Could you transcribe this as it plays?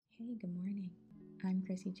Hey, good morning. I'm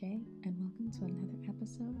Chrissy J, and welcome to another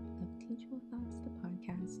episode of Teachable Thoughts, the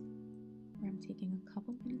podcast, where I'm taking a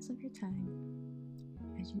couple minutes of your time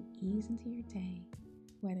as you ease into your day,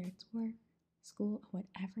 whether it's work, school, or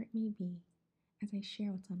whatever it may be, as I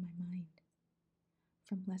share what's on my mind.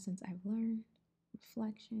 From lessons I've learned,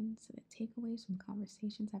 reflections, to the takeaways from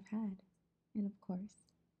conversations I've had, and of course,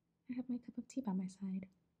 I have my cup of tea by my side.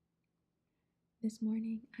 This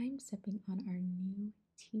morning, I'm sipping on our new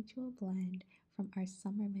Teachable blend from our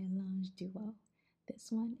summer melange duo.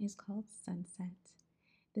 This one is called Sunset.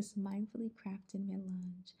 This mindfully crafted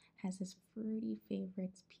melange has its fruity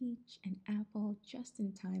favorites, peach and apple, just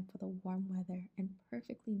in time for the warm weather and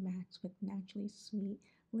perfectly matched with naturally sweet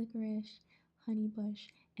licorice,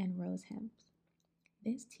 honeybush, and rose hemp.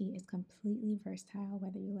 This tea is completely versatile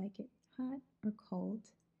whether you like it hot or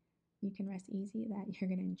cold. You can rest easy that you're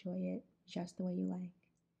going to enjoy it just the way you like.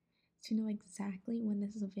 To know exactly when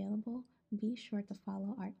this is available, be sure to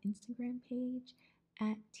follow our Instagram page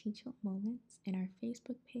at Teachable Moments and our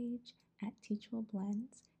Facebook page at Teachable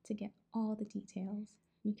Blends to get all the details.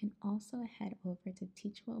 You can also head over to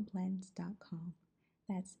teachableblends.com.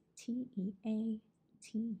 That's TEATUAL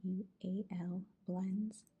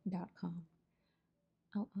blends.com.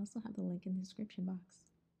 I'll also have the link in the description box.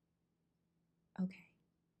 Okay,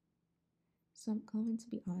 so I'm going to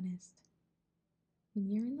be honest. When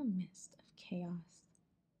you're in the midst of chaos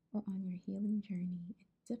or on your healing journey,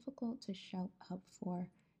 it's difficult to show up for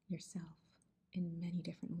yourself in many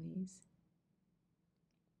different ways.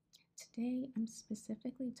 Today, I'm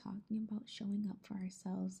specifically talking about showing up for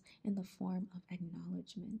ourselves in the form of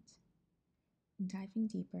acknowledgement. Diving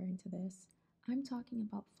deeper into this, I'm talking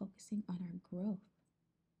about focusing on our growth.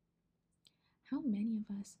 How many of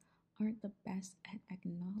us aren't the best at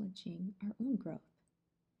acknowledging our own growth?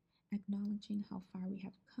 Acknowledging how far we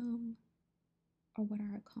have come, or what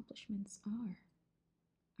our accomplishments are.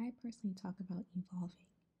 I personally talk about evolving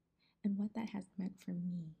and what that has meant for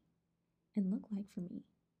me and looked like for me.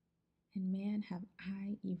 And man, have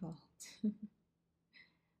I evolved.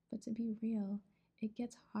 But to be real, it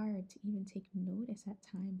gets hard to even take notice at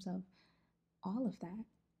times of all of that,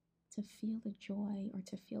 to feel the joy or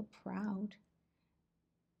to feel proud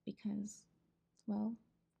because, well,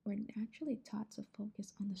 we're naturally taught to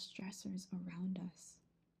focus on the stressors around us,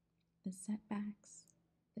 the setbacks,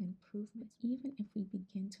 the improvements. Even if we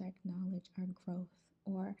begin to acknowledge our growth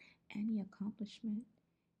or any accomplishment,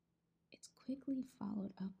 it's quickly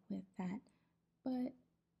followed up with that "but"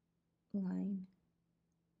 line,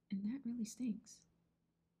 and that really stinks.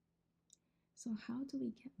 So how do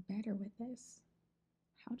we get better with this?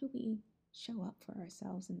 How do we show up for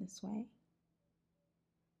ourselves in this way?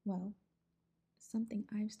 Well, something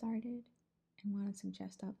I've started and want to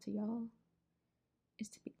suggest out to y'all is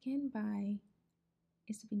to begin by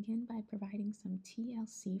providing some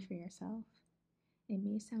TLC for yourself. It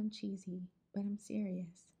may sound cheesy, but I'm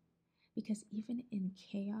serious. Because even in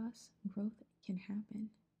chaos, growth can happen.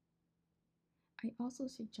 I also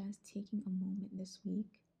suggest taking a moment this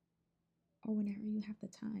week, or whenever you have the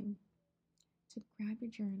time, to grab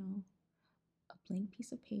your journal, a blank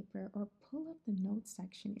piece of paper, or pull up the notes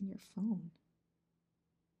section in your phone,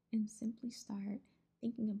 and simply start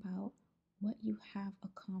thinking about what you have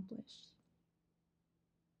accomplished.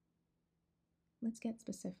 Let's get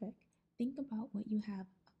specific. Think about what you have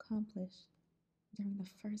accomplished during the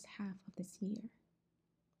first half of this year.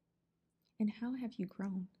 And how have you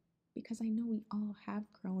grown? Because I know we all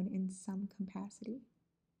have grown in some capacity.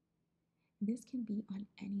 This can be on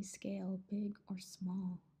any scale, big or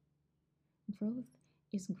small. Growth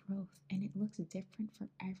is growth, and it looks different for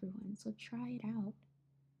everyone. So try it out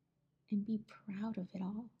and be proud of it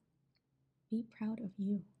all. Be proud of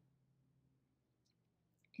you.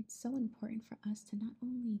 It's so important for us to not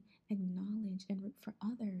only acknowledge and root for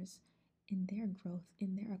others in their growth,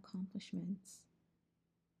 in their accomplishments,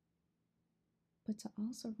 but to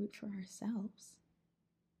also root for ourselves.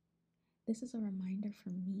 This is a reminder for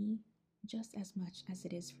me just as much as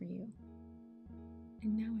it is for you.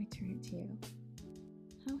 And now I turn it to you.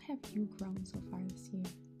 How have you grown so far this year?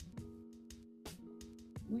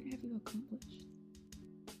 What have you accomplished?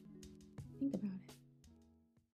 Think about it.